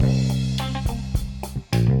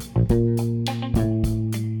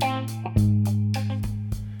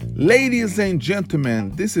Ladies and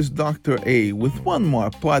gentlemen, this is Dr. A with one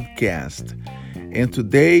more podcast. And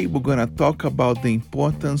today we're going to talk about the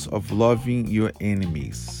importance of loving your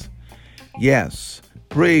enemies. Yes,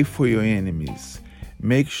 pray for your enemies.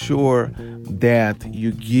 Make sure that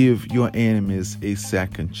you give your enemies a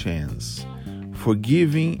second chance.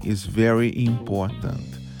 Forgiving is very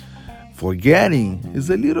important. Forgetting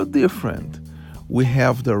is a little different. We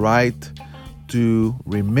have the right to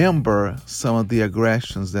remember some of the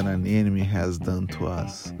aggressions that an enemy has done to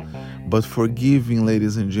us. But forgiving,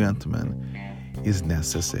 ladies and gentlemen, is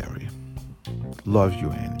necessary. Love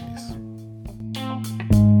your enemy.